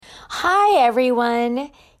Hi, everyone.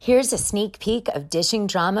 Here's a sneak peek of Dishing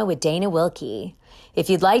Drama with Dana Wilkie. If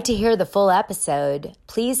you'd like to hear the full episode,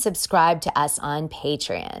 please subscribe to us on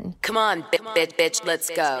Patreon. Come on, bitch, let's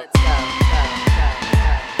go.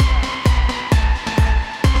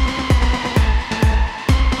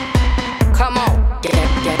 Come on, get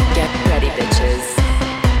ready, bitches.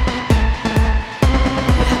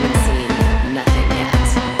 You haven't seen nothing yet.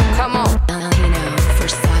 Come on. Valentino,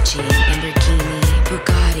 Versace, Lamborghini,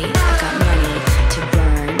 Bugatti. I got money to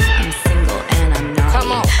burn. I'm single and I'm naughty.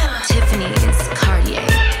 Come on. Tiffany's, Cartier,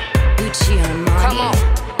 Gucci, Armani. Come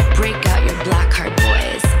on. Break out your black card,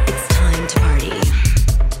 boys. It's time to party.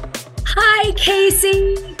 Hi,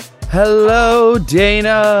 Casey. Hello,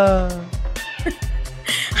 Dana.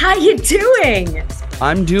 How you doing?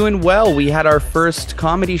 I'm doing well. We had our first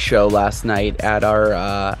comedy show last night at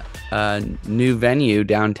our new venue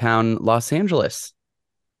downtown Los Angeles.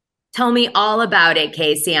 Tell me all about it,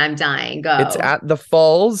 Casey. I'm dying. Go. It's at the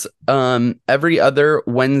Falls every other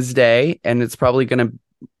Wednesday, and it's probably going to...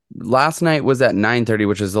 Last night was at 9:30,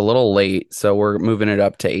 which is a little late, so we're moving it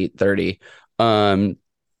up to 8:30.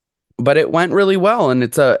 But it went really well, and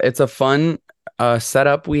it's a fun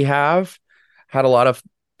setup we have. Had a lot of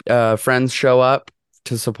friends show up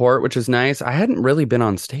to support, which is nice. I hadn't really been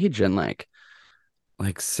on stage in like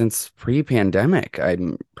since pre-pandemic,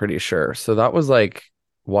 I'm pretty sure. So that was like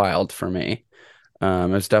wild for me. I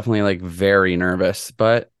was definitely like very nervous,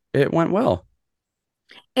 but it went well.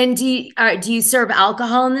 And do you serve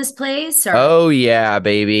alcohol in this place? Or? Oh yeah,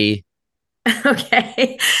 baby.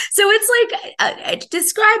 Okay. So it's like,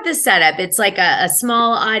 describe the setup. It's like a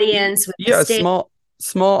small audience with Yeah, a stage.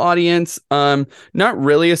 small audience. Not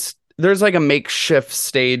really there's like a makeshift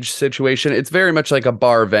stage situation. It's very much like a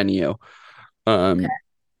bar venue. Okay.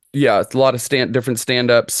 Yeah, it's a lot of different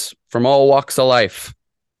stand-ups from all walks of life.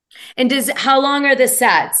 And how long are the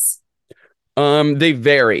sets? They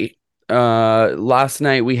vary. Last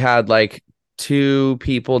night we had like two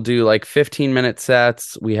people do like 15-minute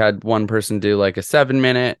sets. We had one person do like a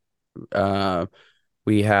 7-minute.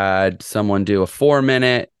 We had someone do a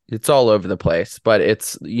 4-minute. It's all over the place, but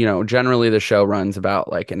it's, generally the show runs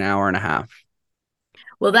about like an hour and a half.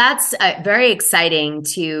 Well, that's very exciting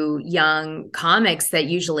to young comics that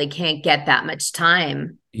usually can't get that much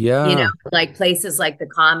time. Yeah. Like places like the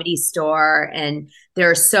Comedy Store, and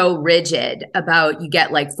they're so rigid about you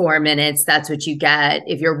get like 4 minutes. That's what you get.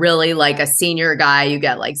 If you're really like a senior guy, you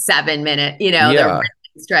get like 7 minutes, they're really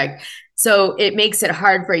strict. So it makes it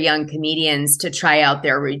hard for young comedians to try out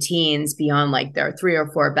their routines beyond like their 3 or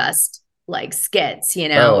 4 best like skits,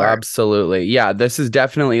 Oh, absolutely. Yeah, this is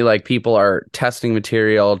definitely like people are testing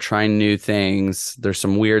material, trying new things. There's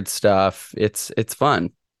some weird stuff. It's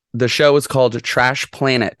fun. The show is called Trash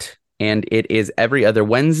Planet, and it is every other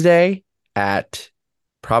Wednesday at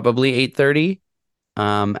probably 8:30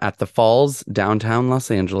 at the Falls, downtown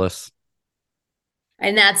Los Angeles.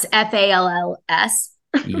 And that's FALLS.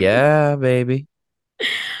 Yeah, baby.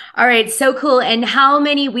 All right, so cool. And how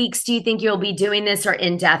many weeks do you think you'll be doing this, or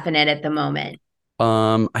indefinite at the moment?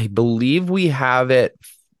 I believe we have it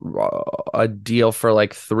a deal for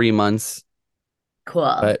like 3 months.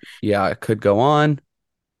 Cool. But yeah, it could go on.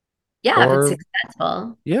 Yeah, if it's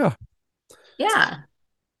successful. Yeah. Yeah.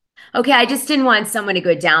 Okay, I just didn't want someone to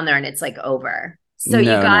go down there and it's like over. So you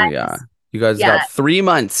guys got 3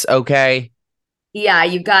 months, okay? Yeah,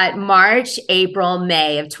 you've got March, April,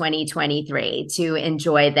 May of 2023 to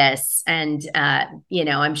enjoy this. And,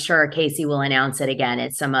 I'm sure Casey will announce it again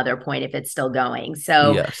at some other point if it's still going.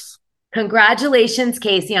 So yes. Congratulations,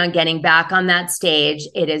 Casey, on getting back on that stage.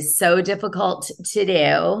 It is so difficult to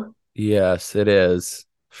do. Yes, it is.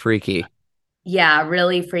 Freaky. Yeah,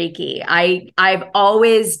 really freaky. I've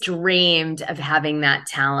always dreamed of having that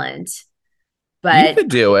talent. But you could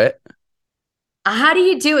do it. How do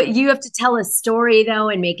you do it? You have to tell a story though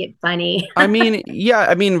and make it funny. I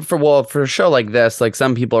mean, for a show like this, like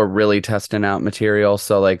some people are really testing out material.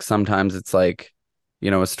 So like sometimes it's like,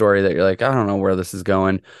 a story that you're like, I don't know where this is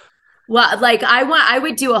going. Well, like I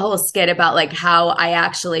would do a whole skit about like how I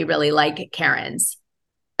actually really like Karens.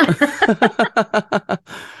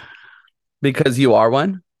 Because you are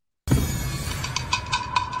one?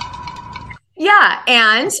 Yeah,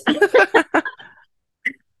 and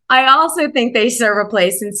I also think they serve a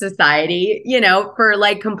place in society, for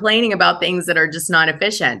like complaining about things that are just not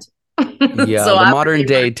efficient. Yeah, so the modern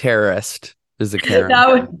day terrorist is a Karen.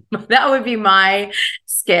 That would be my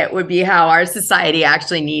skit, would be how our society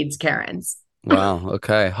actually needs Karens. Wow,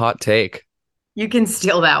 okay, hot take. You can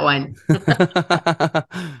steal that one.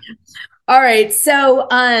 All right, so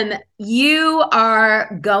you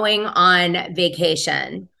are going on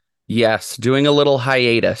vacation. Yes, doing a little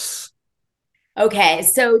hiatus. Okay,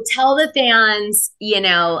 so tell the fans,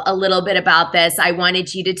 a little bit about this. I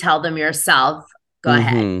wanted you to tell them yourself. Go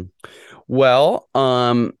ahead. Well,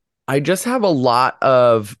 I just have a lot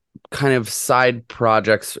of kind of side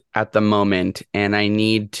projects at the moment, and I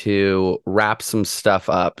need to wrap some stuff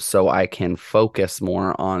up so I can focus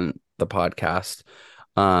more on the podcast.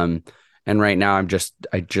 And right now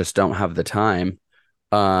I just don't have the time.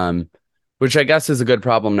 Which I guess is a good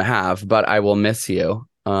problem to have, but I will miss you.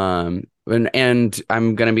 And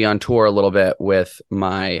I'm going to be on tour a little bit with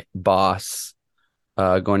my boss,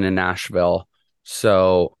 going to Nashville.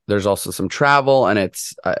 So there's also some travel, and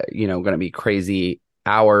it's, going to be crazy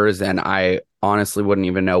hours. And I honestly wouldn't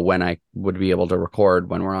even know when I would be able to record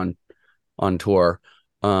when we're on tour.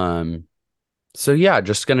 So yeah,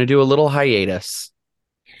 just going to do a little hiatus.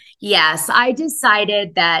 Yes, I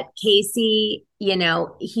decided that Casey,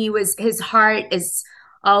 his heart is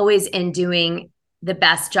always in doing the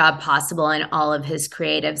best job possible in all of his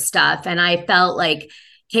creative stuff. And I felt like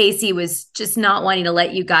Casey was just not wanting to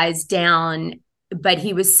let you guys down, but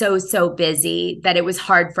he was so, so busy that it was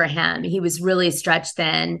hard for him. He was really stretched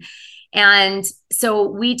thin. And so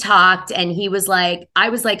we talked, and I was like,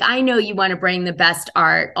 I know you want to bring the best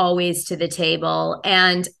art always to the table.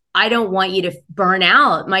 And I don't want you to burn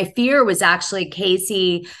out. My fear was actually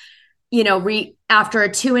Casey, after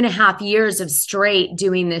 2.5 years of straight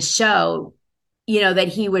doing this show, that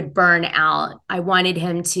he would burn out. I wanted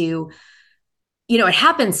him to, it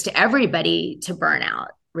happens to everybody to burn out,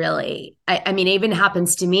 really. I mean, it even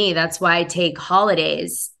happens to me. That's why I take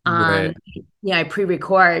holidays. Right. I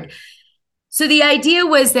pre-record. So the idea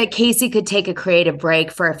was that Casey could take a creative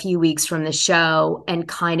break for a few weeks from the show and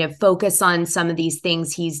kind of focus on some of these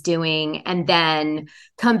things he's doing, and then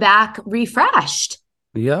come back refreshed.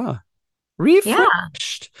 Yeah.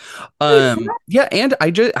 Refreshed. Yeah. And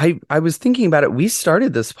I was thinking about it. We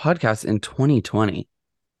started this podcast in 2020,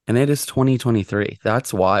 and it is 2023.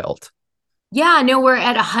 That's wild. Yeah, no, we're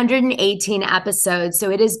at 118 episodes. So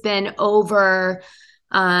it has been over,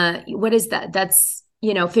 what is that? That's,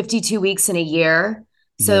 52 weeks in a year.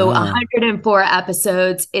 So 104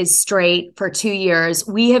 episodes is straight for 2 years.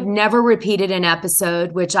 We have never repeated an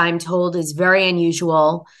episode, which I'm told is very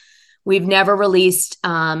unusual. We've never released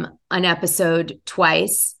an episode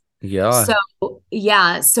twice. Yeah.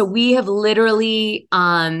 So we have literally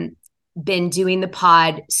been doing the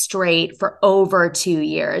pod straight for over 2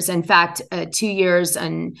 years. In fact, 2 years,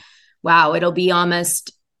 and wow, it'll be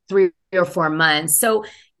almost 3 or 4 months. So,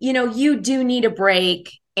 you do need a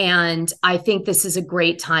break. And I think this is a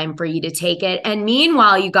great time for you to take it. And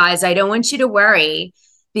meanwhile, you guys, I don't want you to worry,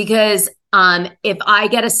 because if I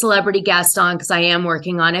get a celebrity guest on, because I am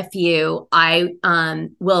working on a few, I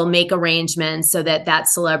will make arrangements so that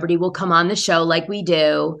celebrity will come on the show like we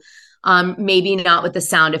do. Maybe not with the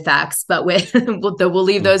sound effects, but we'll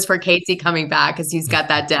leave those for Casey coming back, because he's got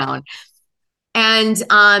that down. And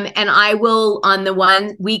I will, on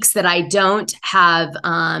the weeks that I don't have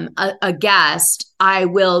a guest, I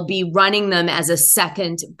will be running them as a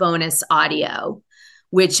second bonus audio,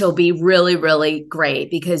 which will be really, really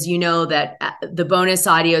great, because that the bonus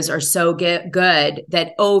audios are so good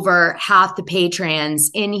that over half the patrons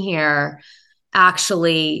in here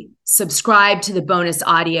actually subscribe to the bonus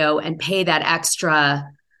audio and pay that extra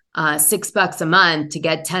 $6 a month to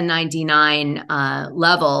get 1099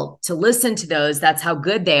 level to listen to those. That's how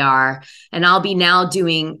good they are. And I'll be now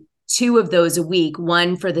doing 2 of those a week,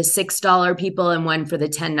 one for the $6 people and one for the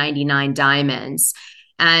 1099 diamonds.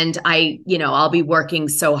 And I'll be working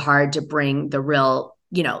so hard to bring the real,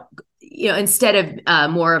 instead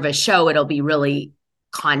of more of a show, it'll be really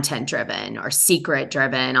content driven or secret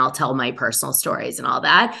driven. I'll tell my personal stories and all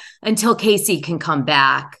that until Casey can come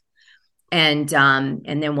back. And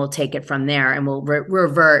then we'll take it from there, and we'll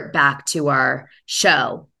revert back to our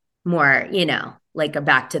show more, like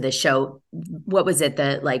back to the show. What was it?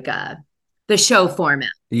 The show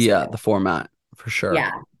format. Yeah. The format for sure.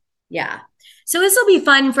 Yeah. Yeah. So this will be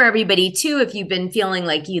fun for everybody too. If you've been feeling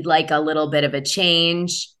like you'd like a little bit of a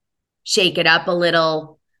change, shake it up a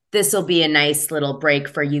little, this will be a nice little break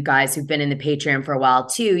for you guys who've been in the Patreon for a while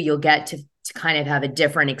too. You'll get to kind of have a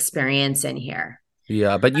different experience in here.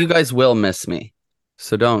 Yeah, but you guys will miss me.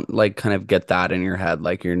 So don't kind of get that in your head.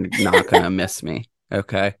 Like you're not going to miss me.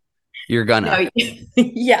 Okay. You're gonna.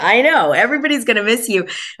 Yeah, I know. Everybody's going to miss you.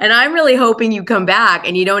 And I'm really hoping you come back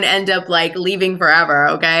and you don't end up leaving forever.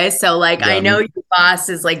 Okay. So I know your boss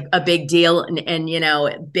is a big deal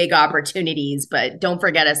and big opportunities, but don't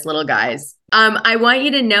forget us little guys. I want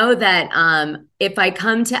you to know that if I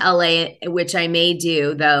come to LA, which I may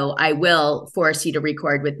do, though, I will force you to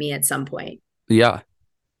record with me at some point. Yeah.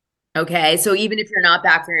 Okay. So even if you're not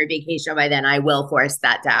back from your vacation by then, I will force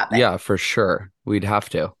that to happen. Yeah, for sure. We'd have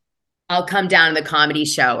to. I'll come down to the comedy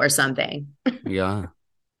show or something. Yeah.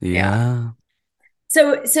 Yeah.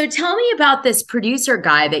 So tell me about this producer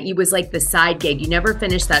guy that you was like the side gig. You never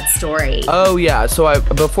finished that story. Oh yeah. So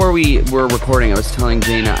before we were recording, I was telling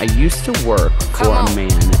Dana I used to work for a man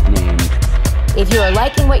named. If you are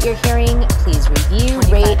liking what you're hearing, please review,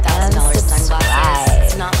 rate, and subscribe.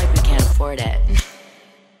 It's not like we can't afford it.